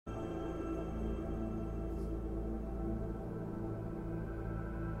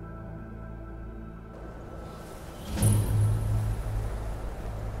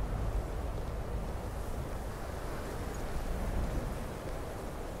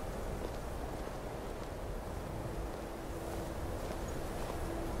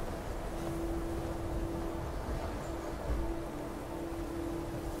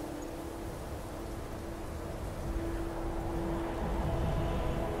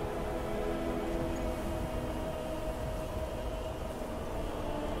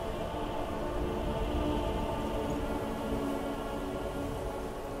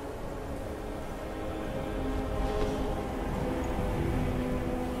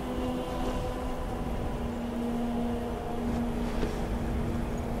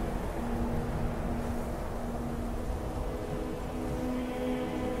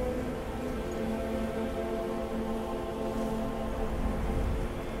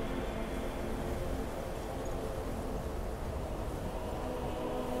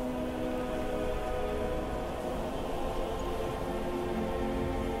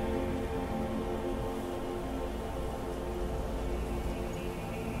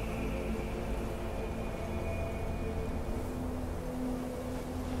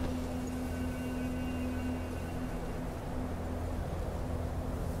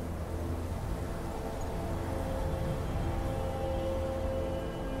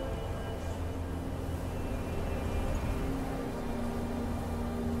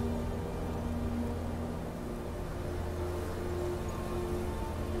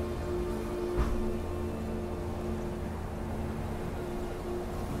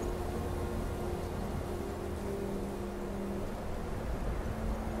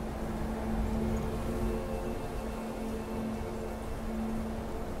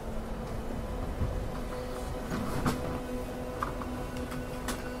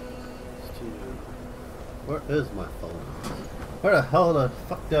Where is my phone? Where the hell the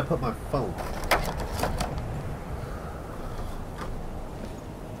fuck did I put my phone?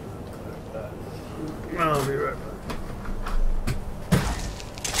 I'll be right back.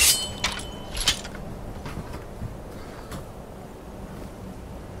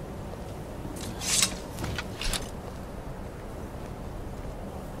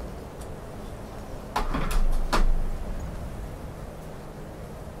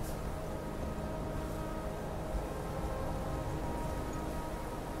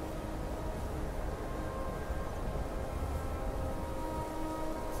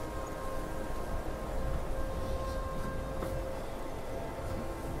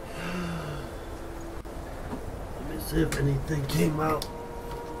 See if anything came out.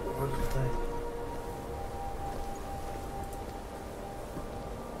 What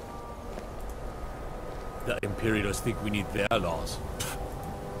did they? The Imperials think we need their laws.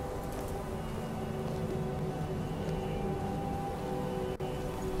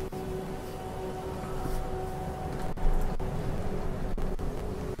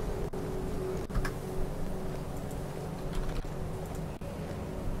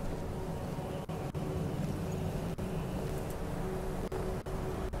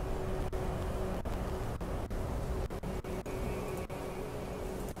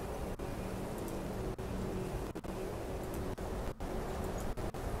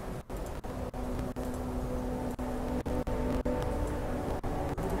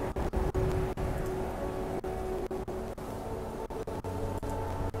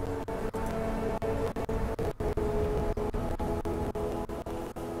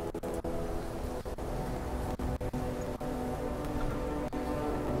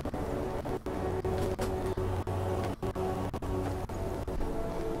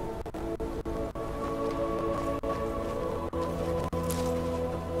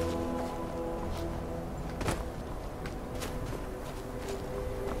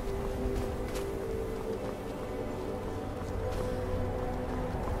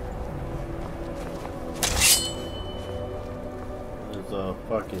 A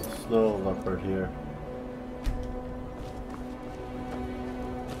fucking snow leopard here.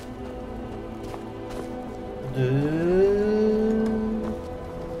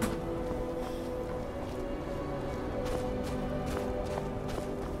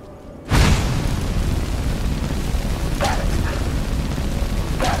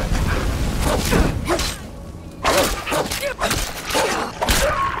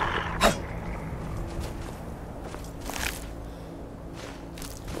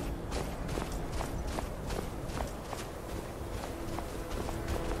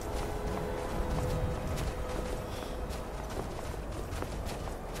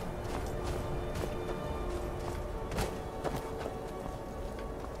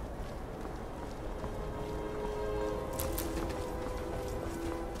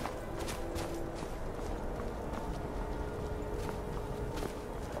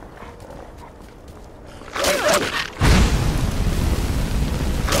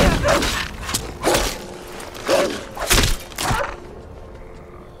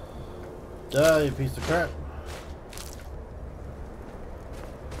 Die, you piece of crap.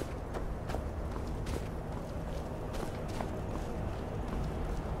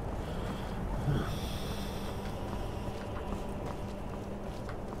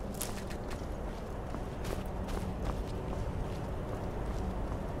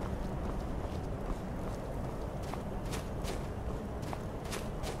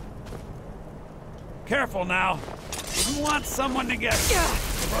 Careful now. Wouldn't want someone to get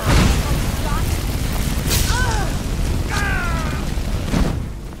burned.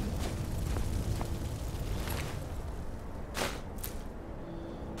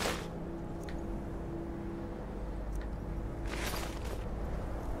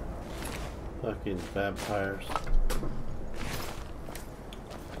 Fucking vampires.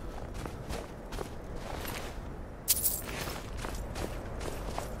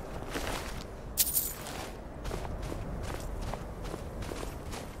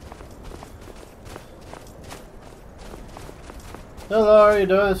 Hello, how are you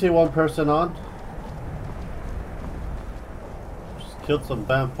doing? I see one person on. Just killed some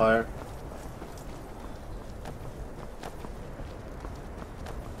vampire.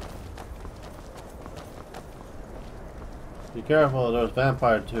 Be careful, there's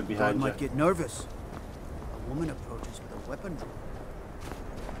vampire too behind you. I might get nervous. A woman approaches with a weapon drawn.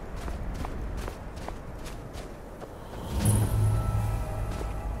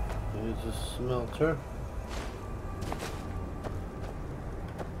 Here's a smelter.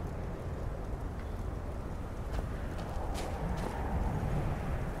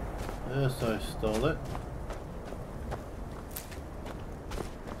 Yes, I stole it.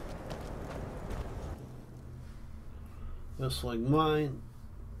 Just like mine.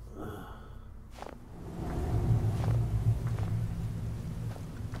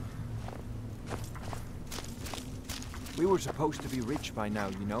 We were supposed to be rich by now,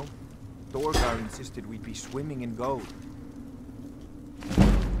 you know? Thorgar insisted we'd be swimming in gold.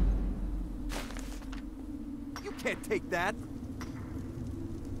 You can't take that!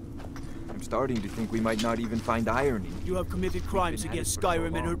 I'm starting to think we might not even find iron in. You have committed crimes against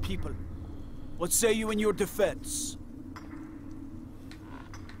Skyrim and her people. What say you in your defense?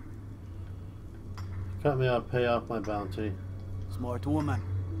 Cut me out, pay off my bounty. Smart woman.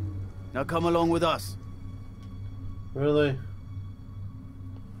 Now come along with us. Really?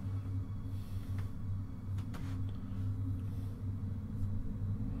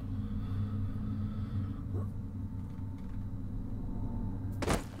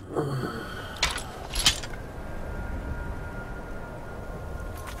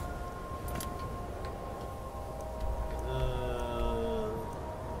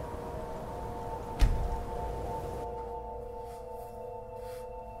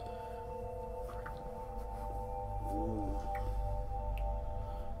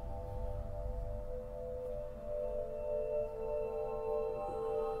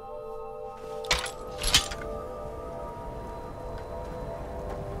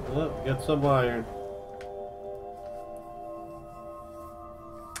 Get some iron.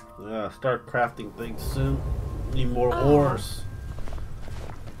 Yeah, start crafting things soon. Need more ores.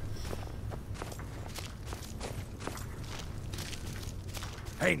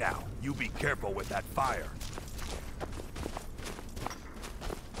 Hey now, you be careful with that fire.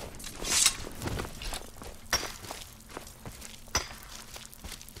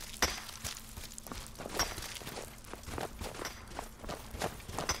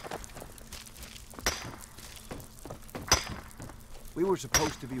 We were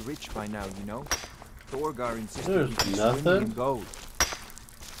supposed to be rich by now, you know? Thorgar insisted we'd be There's swimming in nothing. gold.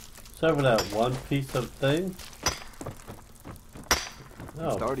 Except for that one piece of thing. I'm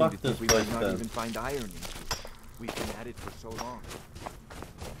Oh, starting fuck to this think we place might not then. even find iron in here. We've been at it for so long.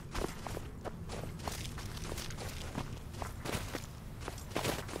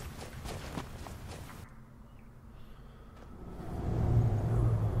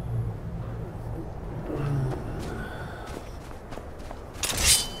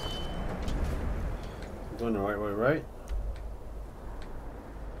 Going the right way, right?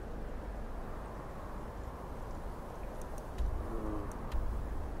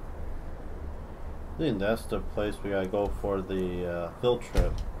 I think that's the place we gotta go for the field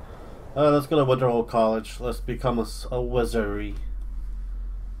trip. Let's go to Winterhold College. Let's become a wizardry.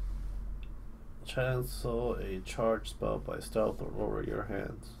 Cancel a charge spell by stealth or lower your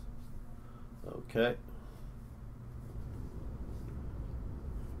hands. Okay.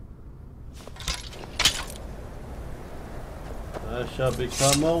 I shall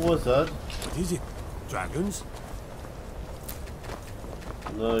become a wizard. What is it? Dragons?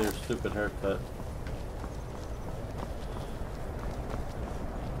 No, your stupid haircut.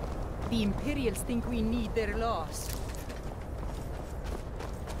 The Imperials think we need their laws.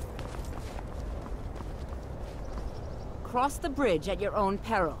 Cross the bridge at your own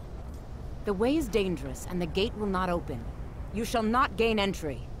peril. The way is dangerous, and the gate will not open. You shall not gain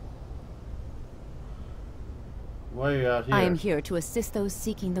entry. Why are you out here? I am here to assist those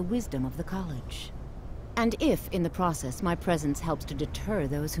seeking the wisdom of the college. And if, in the process, my presence helps to deter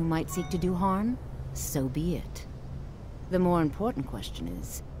those who might seek to do harm, so be it. The more important question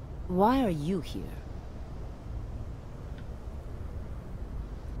is, why are you here?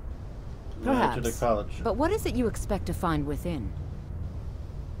 I enter the Perhaps, college. but what is it you expect to find within?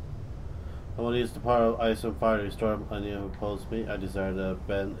 I want to use the power of ice and fire to restore anyone who opposes me. I desire to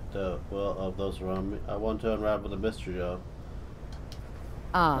bend the will of those around me. I want to unravel the mystery of...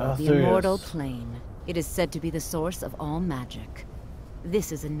 Ah, the there he immortal is. plane. It is said to be the source of all magic.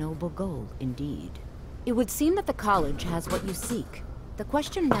 This is a noble goal, indeed. It would seem that the college has what you seek. The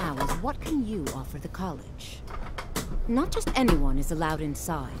question now is, what can you offer the college? Not just anyone is allowed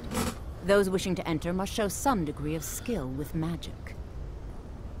inside. Those wishing to enter must show some degree of skill with magic.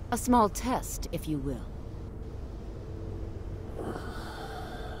 A small test, if you will.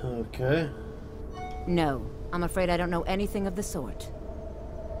 Okay. No, I'm afraid I don't know anything of the sort.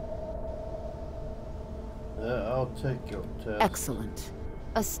 I'll take your test. Excellent.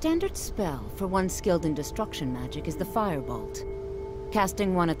 A standard spell for one skilled in destruction magic is the Firebolt.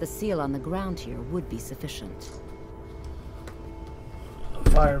 Casting one at the seal on the ground here would be sufficient.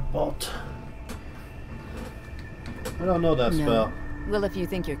 Firebolt. I don't know that spell. Well, if you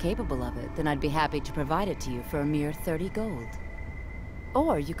think you're capable of it, then I'd be happy to provide it to you for a mere 30 gold.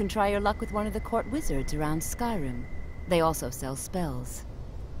 Or you can try your luck with one of the court wizards around Skyrim. They also sell spells.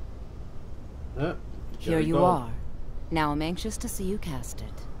 Yeah, Here we you go. are. Now I'm anxious to see you cast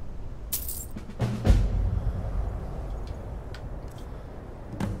it.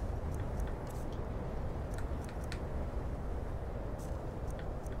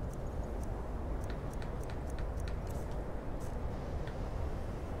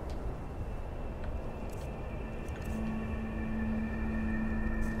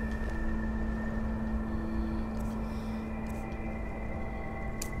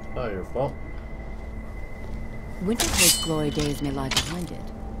 Firebolt. Winterhold's glory days may lie behind it,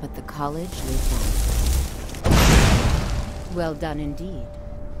 but the college lives on. Well done indeed.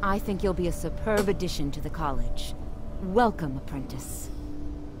 I think you'll be a superb addition to the college. Welcome, apprentice.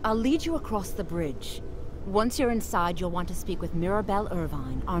 I'll lead you across the bridge. Once you're inside, you'll want to speak with Mirabelle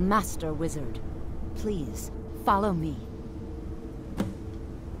Irvine, our master wizard. Please, follow me.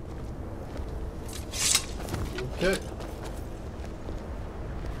 Okay.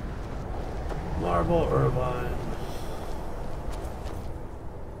 Marble Irvine.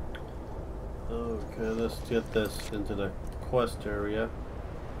 Okay, let's get this into the quest area.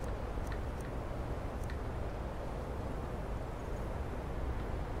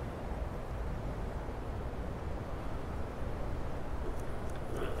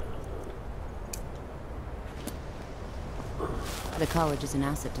 The college is an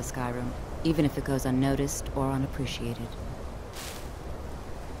asset to Skyrim, even if it goes unnoticed or unappreciated.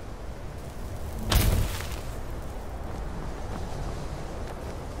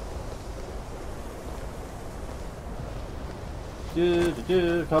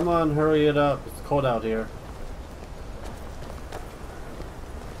 Come on, hurry it up. It's cold out here.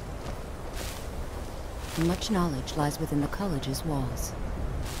 Much knowledge lies within the college's walls.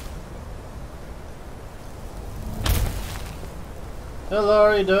 Hello,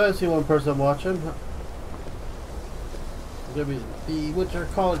 how are you doing? I see one person watching. Gonna be the winter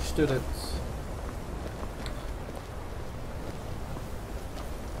college students.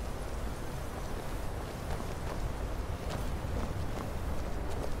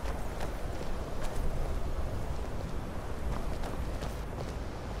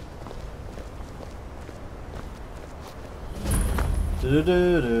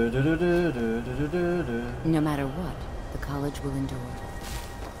 No matter what, the college will endure.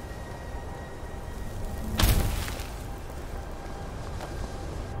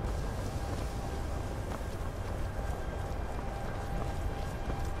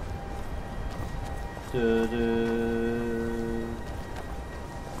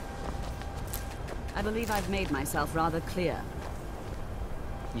 I believe I've made myself rather clear.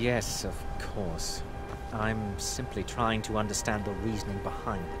 Yes, of course. I'm simply trying to understand the reasoning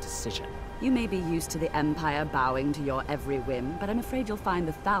behind the decision. You may be used to the Empire bowing to your every whim, but I'm afraid you'll find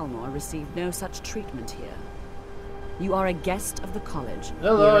the Thalmor received no such treatment here. You are a guest of the college.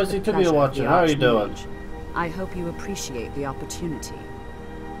 Hello, I see Timmy watching. How are you doing? I hope you appreciate the opportunity.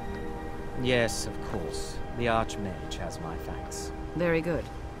 Yes, of course. The Archmage has my thanks. Very good.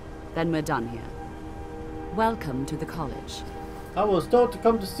 Then we're done here. Welcome to the college. I was told to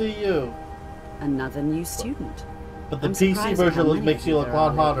come to see you. Another new student. But the I'm PC surprised at how version many makes of you you look a there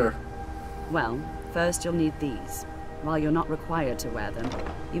lot are hotter. Well, first you'll need these. While you're not required to wear them,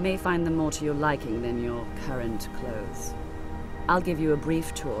 you may find them more to your liking than your current clothes. I'll give you a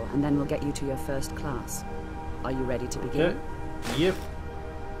brief tour, and then we'll get you to your first class. Are you ready to begin? Okay. Yep.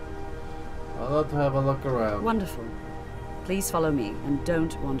 I'd love to have a look around. Wonderful. Please follow me, and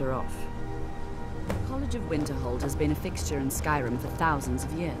don't wander off. The College of Winterhold has been a fixture in Skyrim for thousands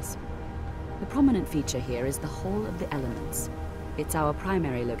of years. The prominent feature here is the Hall of the Elements. It's our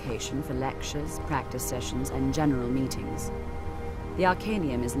primary location for lectures, practice sessions, and general meetings. The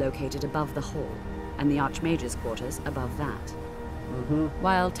Arcanium is located above the hall, and the Archmage's quarters above that.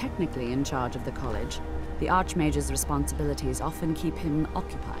 While technically in charge of the college, the Archmage's responsibilities often keep him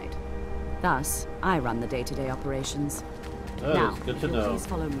occupied. Thus, I run the day-to-day operations. Oh, Now, that's good if to you'll know. please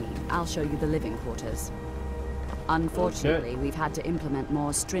follow me, I'll show you the living quarters. Unfortunately, we've had to implement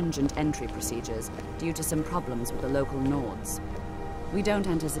more stringent entry procedures due to some problems with the local Nords. We don't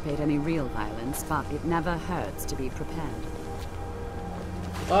anticipate any real violence, but it never hurts to be prepared.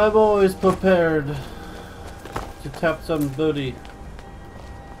 I'm always prepared to tap some booty.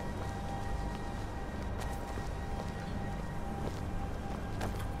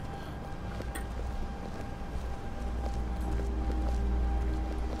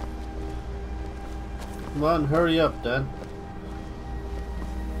 Come on, hurry up, Dan.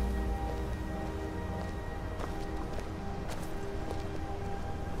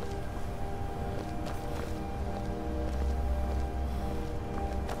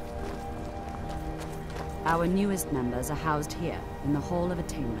 Our newest members are housed here, in the Hall of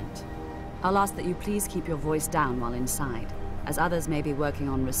Attainment. I'll ask that you please keep your voice down while inside, as others may be working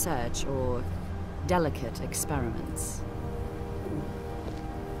on research or delicate experiments.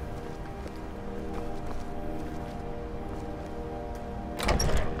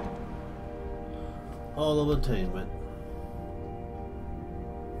 Hall of Attainment.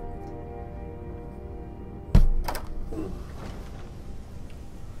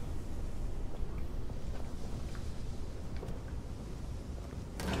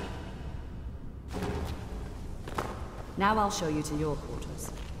 Now I'll show you to your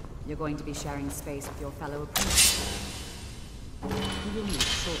quarters. You're going to be sharing space with your fellow apprentices. You will meet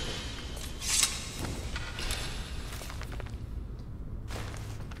shortly.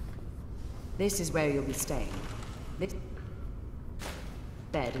 This is where you'll be staying. This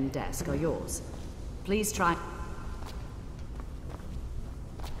bed and desk are yours. Please try.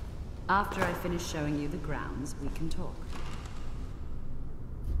 After I finish showing you the grounds, we can talk.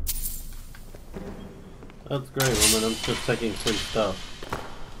 That's great, woman. I'm just taking free stuff.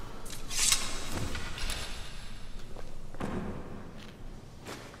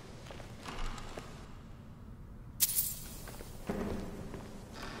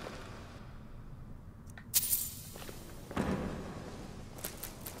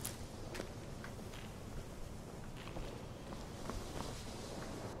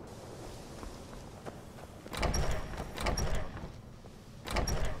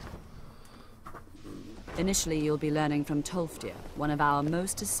 Initially, you'll be learning from Tolfdir, one of our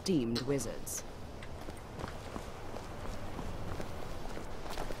most esteemed wizards.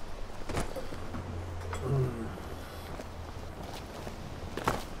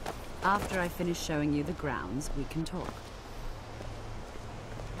 After I finish showing you the grounds, we can talk.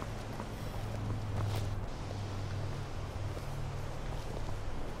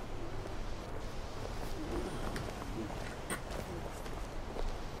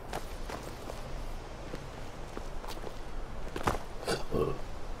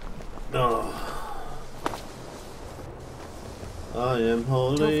 I am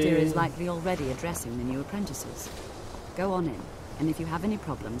holy. Tolfdir is likely already addressing the new apprentices. Go on in, and if you have any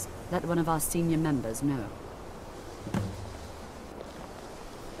problems, let one of our senior members know.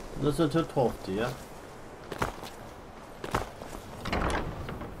 Listen to Tolfdir.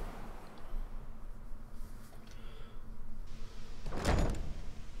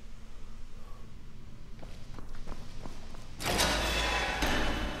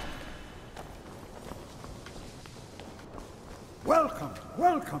 Welcome,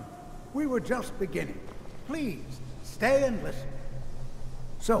 welcome. We were just beginning. Please, stay and listen.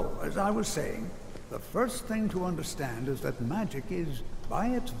 So, as I was saying, the first thing to understand is that magic is, by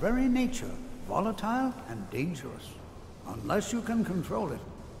its very nature, volatile and dangerous. Unless you can control it,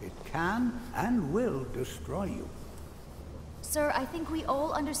 it can and will destroy you. Sir, I think we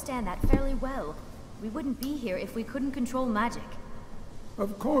all understand that fairly well. We wouldn't be here if we couldn't control magic.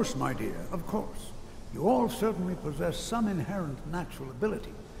 Of course, my dear, of course. You all certainly possess some inherent natural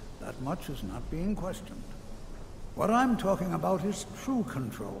ability. That much is not being questioned. What I'm talking about is true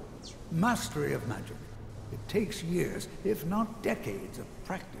control, mastery of magic. It takes years, if not decades, of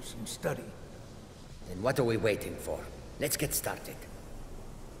practice and study. Then what are we waiting for? Let's get started.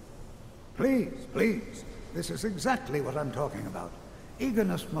 Please, please. This is exactly what I'm talking about.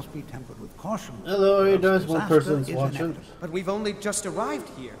 Eagerness must be tempered with caution. Hello, you guys. One Disaster person's is watching. inevitable. But we've only just arrived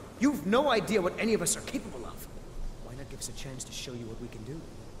here. You've no idea what any of us are capable of. Why not give us a chance to show you what we can do?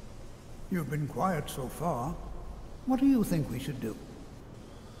 You've been quiet so far. What do you think we should do?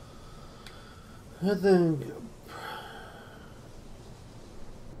 I think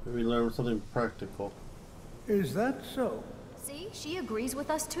we learn something practical. Is that so? See, she agrees with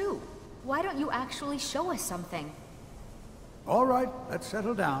us too. Why don't you actually show us something? All right, let's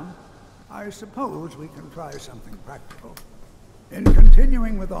settle down. I suppose we can try something practical. In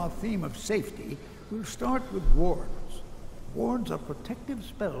continuing with our theme of safety, we'll start with wards. Wards are protective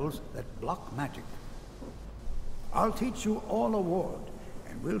spells that block magic. I'll teach you all a ward,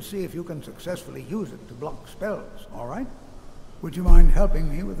 and we'll see if you can successfully use it to block spells, all right? Would you mind helping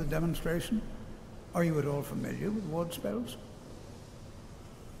me with the demonstration? Are you at all familiar with ward spells?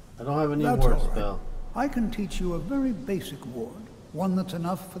 I don't have any That's ward all right. spell. I can teach you a very basic ward, one that's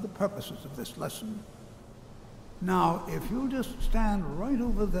enough for the purposes of this lesson. Now, if you'll just stand right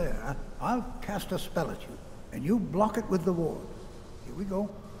over there, I'll cast a spell at you, and you block it with the ward. Here we go.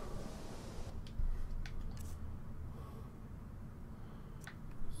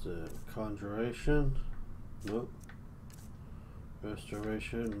 Is it conjuration? Nope.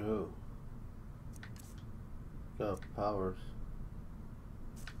 Restoration? No. Got powers.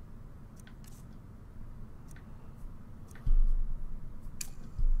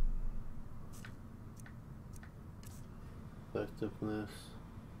 Effectiveness.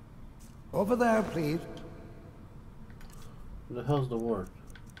 Over there, please. What the hell's the word?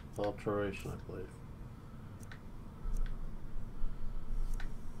 Alteration, I believe.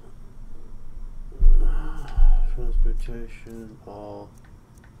 Transportation, all.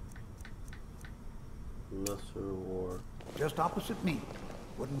 Lesser reward. Just opposite me.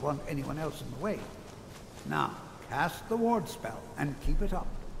 Wouldn't want anyone else in the way. Now, cast the ward spell and keep it up.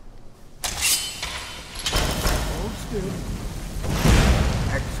 Hold still.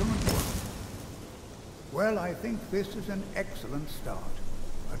 Excellent work. Well, I think this is an excellent start.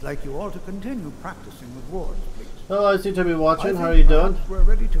 I'd like you all to continue practicing with wards, please. Hello, I seem to be watching. How are you doing? We're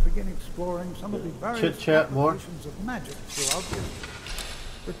ready to begin exploring some of the various Chit-chat more. applications of magic throughout history.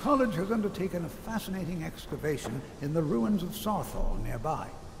 The college has undertaken a fascinating excavation in the ruins of Sarthal nearby.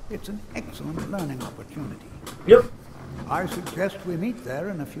 It's an excellent learning opportunity. Yep. I suggest we meet there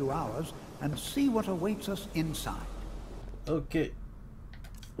in a few hours and see what awaits us inside. Okay.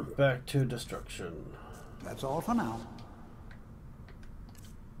 Back to destruction. That's all for now.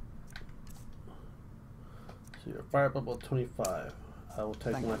 So your fireball level 25. I will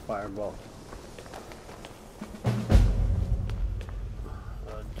take my fireball.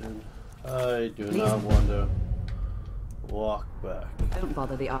 I do not want to walk back. Don't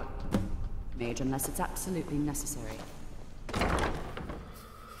bother the Mage unless it's absolutely necessary.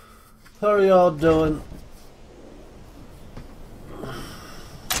 How are y'all doing?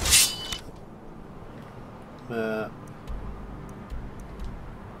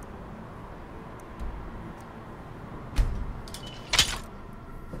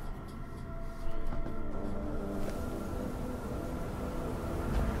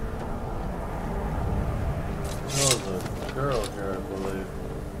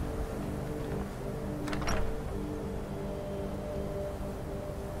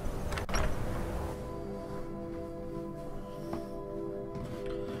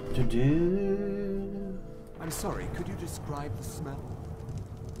 I'm sorry, could you describe the smell?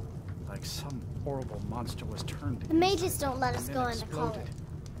 Like some horrible monster was turned. The mages don't let us go into college.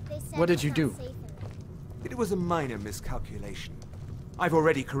 What did you do? It was a minor miscalculation. I've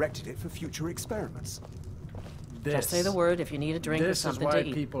already corrected it for future experiments. Just say the word if you need a drink or something to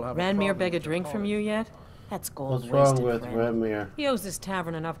eat. Ranmir beg a drink from you yet? That's gold wasted. What's wrong with Ranmir? He owes his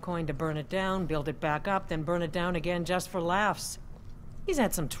tavern enough coin to burn it down, build it back up, then burn it down again just for laughs. He's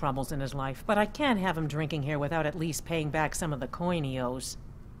had some troubles in his life, but I can't have him drinking here without at least paying back some of the coin he owes.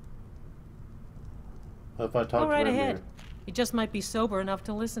 If I talk Go right to ahead. Ranmir. He just might be sober enough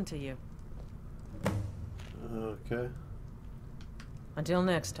to listen to you. Okay. Until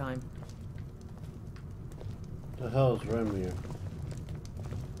next time. The hell is Ranmir?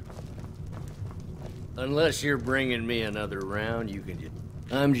 Unless you're bringing me another round, you can just...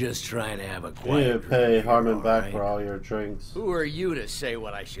 I'm just trying to have a quiet You need to pay drink, Harmon all back right? for all your drinks. Who are you to say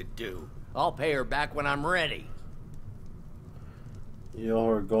what I should do? I'll pay her back when I'm ready. You owe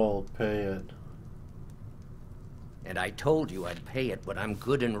her gold, pay it. And I told you I'd pay it when I'm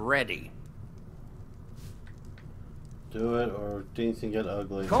good and ready. Do it or things can get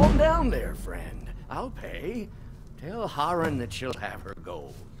ugly. Calm down there, friend. I'll pay. Tell Harren that she'll have her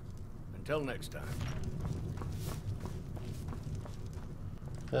gold. Until next time.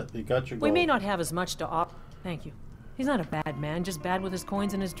 You got your gold. We may not have as much to offer. Thank you. He's not a bad man, just bad with his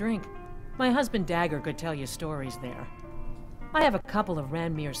coins and his drink. My husband Dagger could tell you stories there. I have a couple of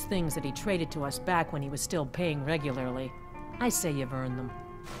Ranmir's things that he traded to us back when he was still paying regularly. I say you've earned them.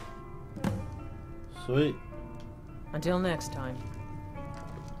 Sweet. Until next time.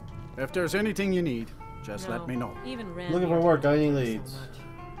 If there's anything you need, just let me know. Even Looking for work, I need leads.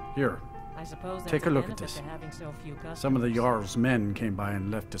 Here. I suppose Take a look at this. So few Some of the Jarl's men came by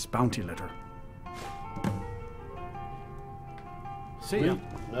and left this bounty letter. See ya.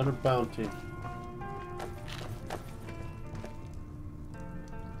 Another bounty.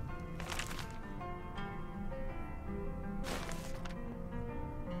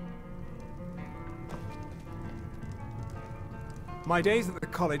 My days at the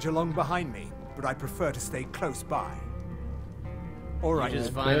college are long behind me, but I prefer to stay close by. All right. You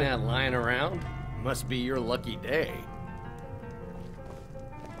just find that lying around? Must be your lucky day.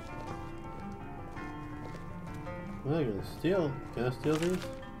 Well, I'm gonna steal. Can I steal these?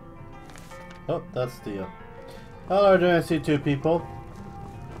 Oh, that's steal. Hello there, I see two people.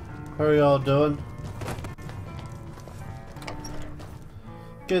 How are y'all doing?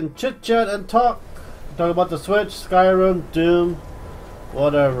 Can chit chat and talk. Talk about the Switch, Skyrim, Doom,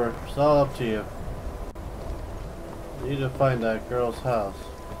 whatever. It's all up to you. Need to find that girl's house.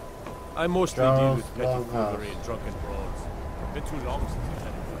 I mostly deal with petty long house. foolery and drunken brawls. Been too long since I've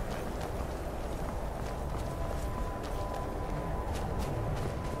had it with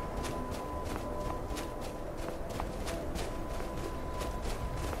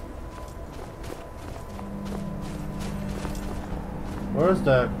Where's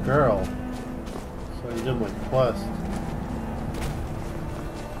that girl? So you did my quest.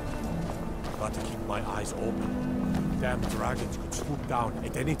 Got to keep my eyes open. Damn dragons could swoop down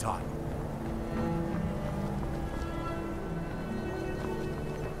at any time.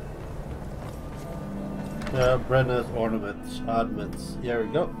 Yeah, Brenna's ornaments, oddments. Here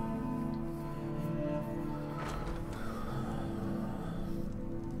we go.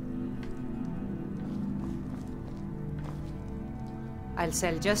 I'll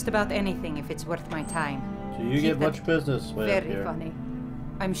sell just about anything if it's worth my time. Do you get much business with Very here? funny.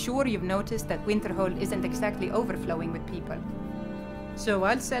 I'm sure you've noticed that Winterhold isn't exactly overflowing with people. So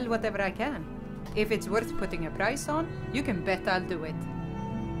I'll sell whatever I can. If it's worth putting a price on, you can bet I'll do it.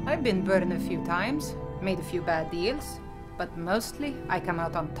 I've been burned a few times, made a few bad deals, but mostly I come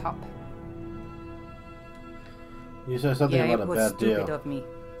out on top. You said something about a bad deal. Yeah, it was stupid deal. of me.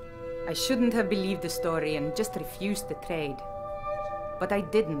 I shouldn't have believed the story and just refused the trade. But I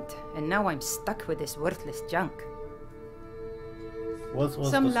didn't, and now I'm stuck with this worthless junk. What's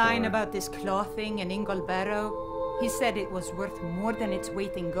Some the line story? about this clothing in Ingle Barrow. He said it was worth more than its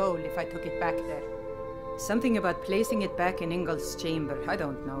weight in gold if I took it back there. Something about placing it back in Ingle's chamber, I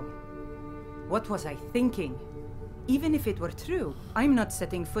don't know. What was I thinking? Even if it were true, I'm not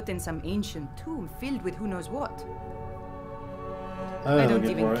setting foot in some ancient tomb filled with who knows what. I don't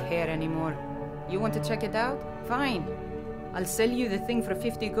even care anymore. You want to check it out? Fine. I'll sell you the thing for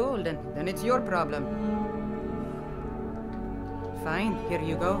 50 gold and then it's your problem. Fine, here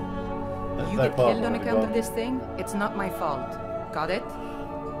you go. You get killed on account of this thing, it's not my fault. Got it?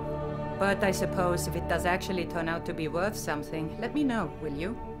 But I suppose if it does actually turn out to be worth something, let me know, will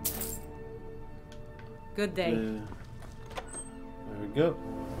you? Good day. There we go.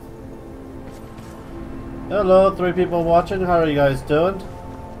 Hello, 3 people watching. How are you guys doing?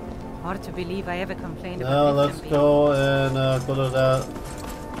 Hard to believe I ever complained about Now this. let's go and go to that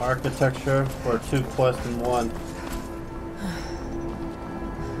architecture for 2 quests in 1.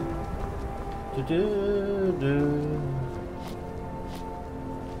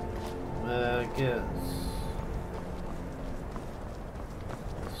 I guess.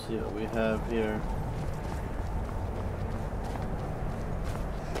 Let's see what we have here.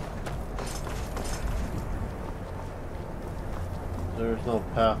 There's no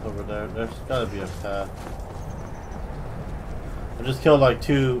path over there. There's gotta be a path. I just killed like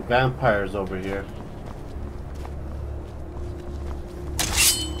 2 vampires over here.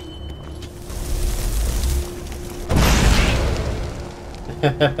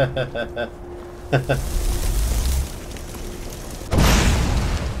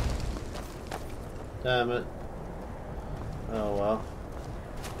 Damn it. Oh well.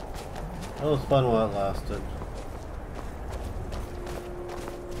 That was fun while it lasted.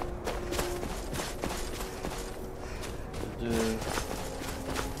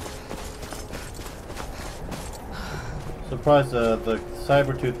 Surprised the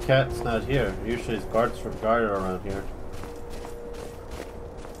saber-toothed cat's not here. Usually it's guarded around here.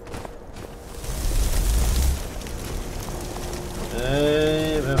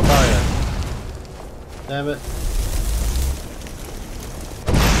 Hey, vampire. Damn it.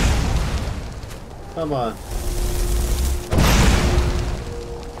 Come on.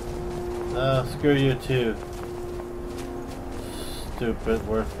 Screw you too. Stupid,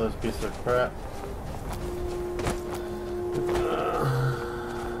 worthless piece of crap.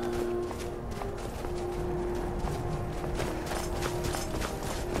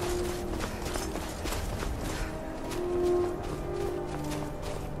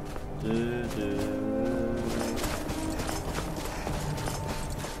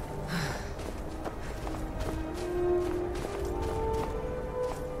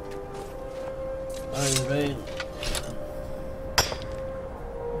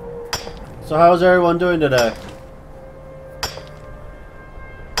 So how's everyone doing today?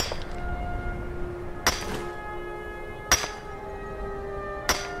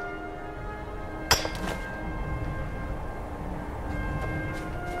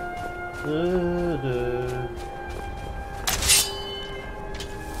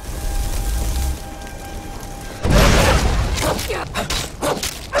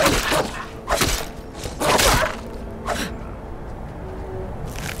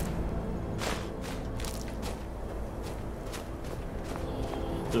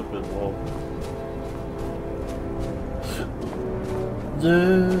 Stupid wolf.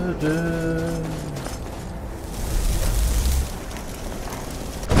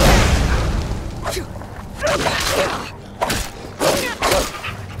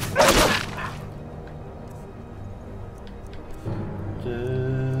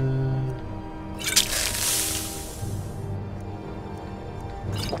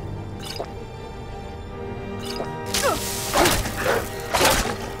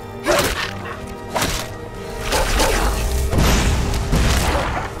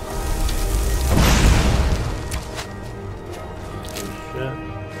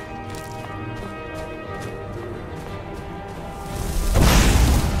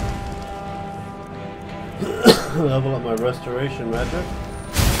 Level up my restoration magic.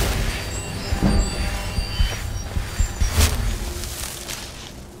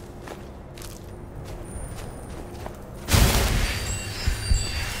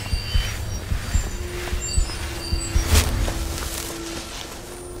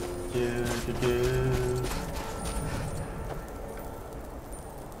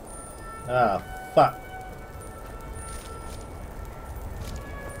 Ah, fuck.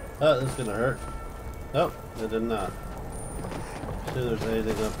 Oh, this is gonna hurt. Nope, it did not. See if there's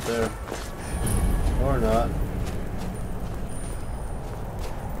anything up there. Or not.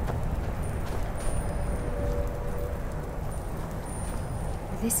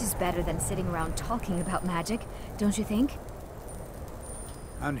 This is better than sitting around talking about magic, don't you think?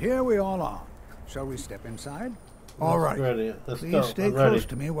 And here we all are. Shall we step inside? All right. Ready. Let's Please go. stay I'm close ready.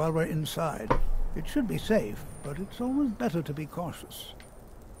 to me while we're inside. It should be safe, but it's always better to be cautious.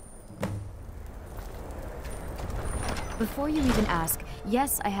 Before you even ask,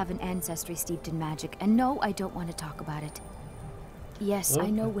 yes, I have an ancestry steeped in magic, and no, I don't want to talk about it. Yes, I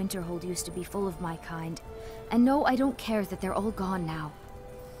know Winterhold used to be full of my kind, and no, I don't care that they're all gone now.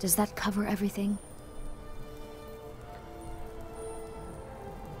 Does that cover everything?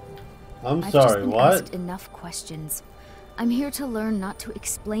 I'm I've sorry, just been what? asked enough questions. I'm here to learn not to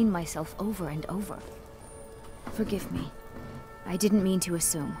explain myself over and over. Forgive me. I didn't mean to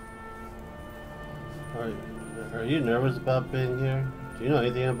assume. Are you nervous about being here? Do you know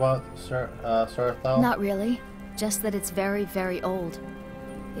anything about Sarthal? Not really. Just that it's very, very old.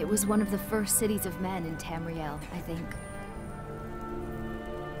 It was one of the first cities of men in Tamriel, I think.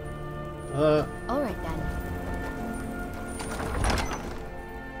 Alright then.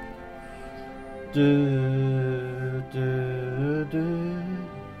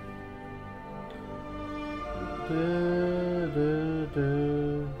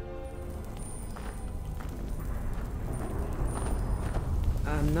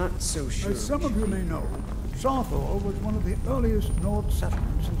 I'm not so sure. As some of you may know, Sarthal was one of the earliest Nord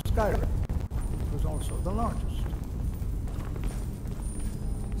settlements in Skyrim. It was also the largest.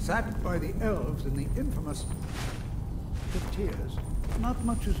 Sacked by the elves in the infamous of Tears, not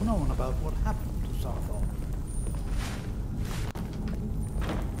much is known about what happened to Sarthal.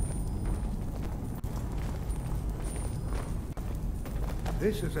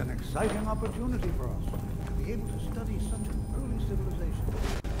 This is an exciting opportunity for us to be able to study such an early civilization.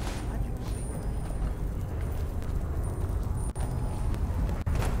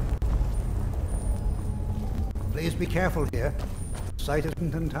 Please be careful here. The site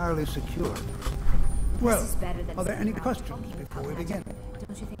isn't entirely secure. Well, are there any questions before we begin?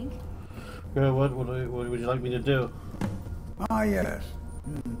 Don't you think? What would you like me to do? Ah, yes.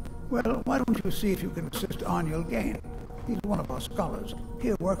 Well, why don't you see if you can assist Arniel Gain? He's one of our scholars,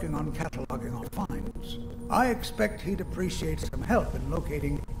 here working on cataloging our finds. I expect he'd appreciate some help in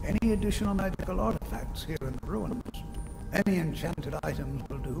locating any additional magical artifacts here in the ruins. Any enchanted items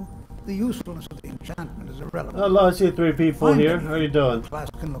will do. The usefulness of the enchantment is irrelevant. Hello, I see 3 people here. How are you doing? Class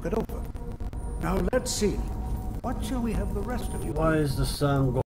can look it over. Now let's see. What shall we have the rest of you? Why is the sun going?